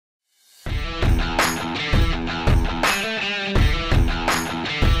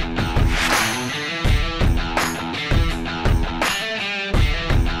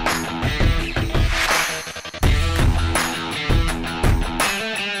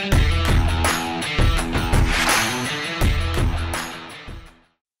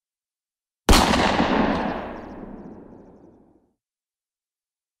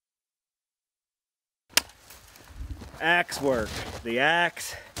Axe work. The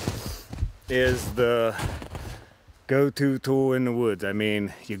axe is the go-to tool in the woods. I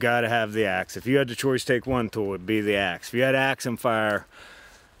mean, you gotta have the axe. If you had the choice to take one tool, it'd be the axe. If you had axe and fire,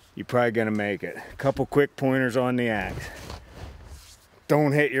 you're probably gonna make it. A couple quick pointers on the axe.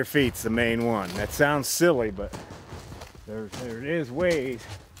 Don't hit your feet's the main one. That sounds silly, but there is ways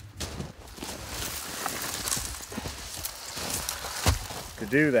to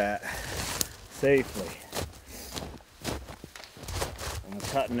do that safely. I'm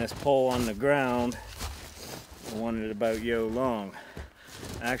cutting this pole on the ground. I want it about yo long.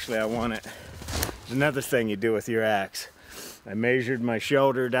 Actually, I want it. There's another thing you do with your axe. I measured my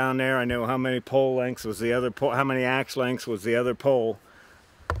shoulder down there. I know how many pole lengths was the other pole, how many axe lengths was the other pole.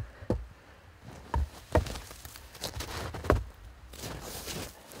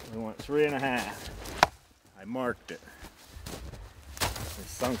 We want 3.5. I marked it.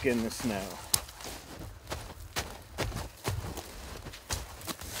 It's sunk in the snow.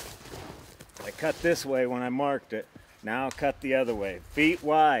 I cut this way when I marked it. Now I'll cut the other way. Feet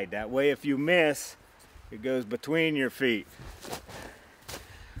wide. That way if you miss, it goes between your feet.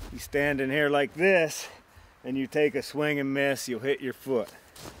 You stand in here like this and you take a swing and miss, you'll hit your foot.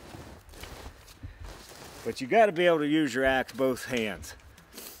 But you got to be able to use your axe both hands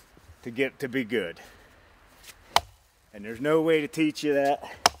to be good. And there's no way to teach you that.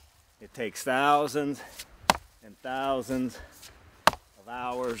 It takes thousands and thousands of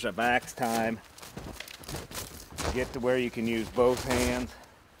hours of axe time to get to where you can use both hands.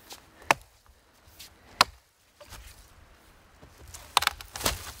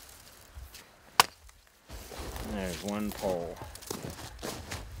 There's one pole.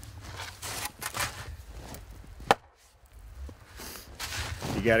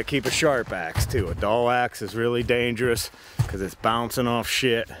 You got to keep a sharp axe too. A dull axe is really dangerous because it's bouncing off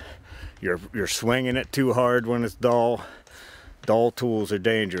shit. You're swinging it too hard when it's dull. Dull tools are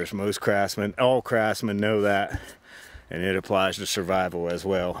dangerous. Most craftsmen, all craftsmen know that, and it applies to survival as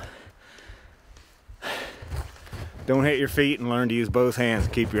well. Don't hit your feet and learn to use both hands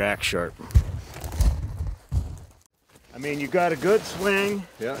to keep your axe sharp. I mean, you got a good swing,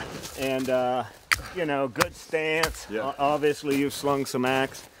 yeah, and you know, good stance. Yeah. Obviously, you've slung some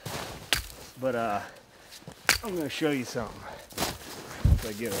axe, but I'm going to show you something. If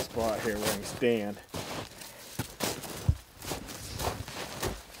I get a spot here where I can stand.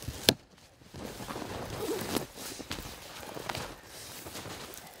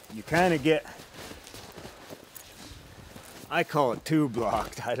 You kind of get, I call it two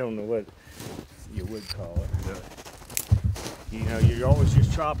blocked. I don't know what you would call it. Yeah. You know, you're always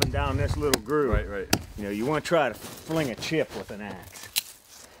just chopping down this little groove. Right, right. You know, you want to try to fling a chip with an axe.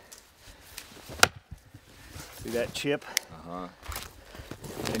 See that chip? Uh-huh.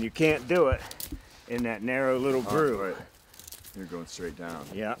 And you can't do it in that narrow little groove. Right. You're going straight down.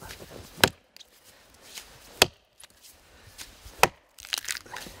 Yeah.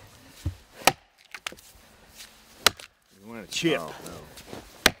 You want to chip. Oh,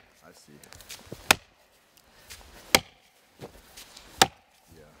 no. I see.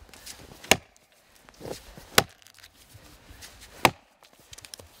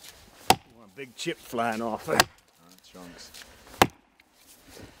 Big chip flying off it. Chunks.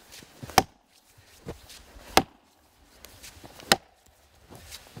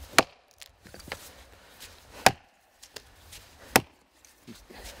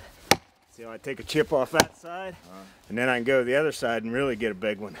 See how I take a chip off that side? And then I can go to the other side and really get a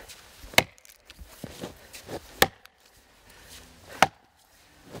big one.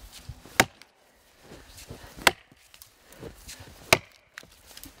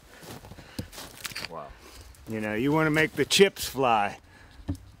 Wow. You know, you want to make the chips fly.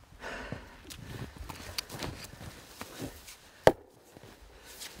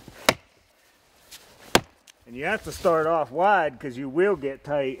 And you have to start off wide because you will get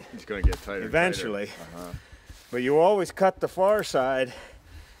tight. It's going to get tighter eventually. Tighter. But you always cut the far side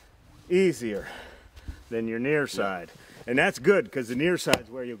easier than your near side. And that's good because the near side's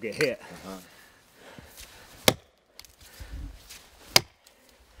where you'll get hit.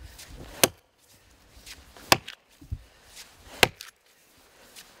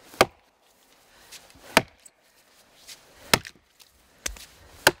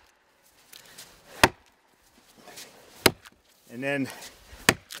 And then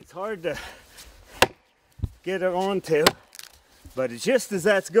it's hard to get it onto, but it's just as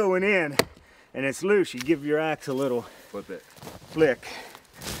that's going in and it's loose, you give your axe a little flick.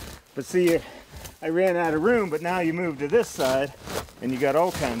 But see, I ran out of room, but now you move to this side and you got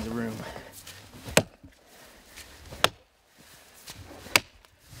all kinds of room.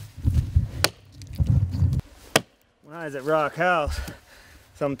 When I was at Rock House,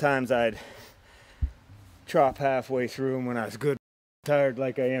 sometimes I'd chop halfway through them when I was good tired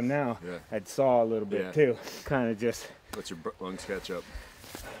like I am now. Yeah. I'd saw a little bit too. Kind of just... Let your lungs catch up.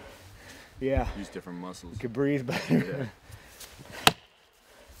 Yeah. Use different muscles. You could breathe better.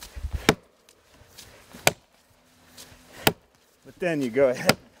 Yeah. But then you go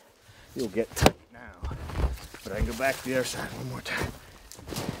ahead, you'll get tight now. But I can go back to the other side one more time.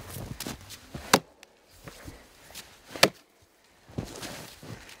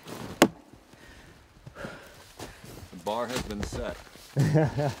 The bar has been set.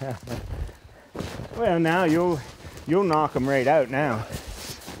 Well, now you'll knock them right out now.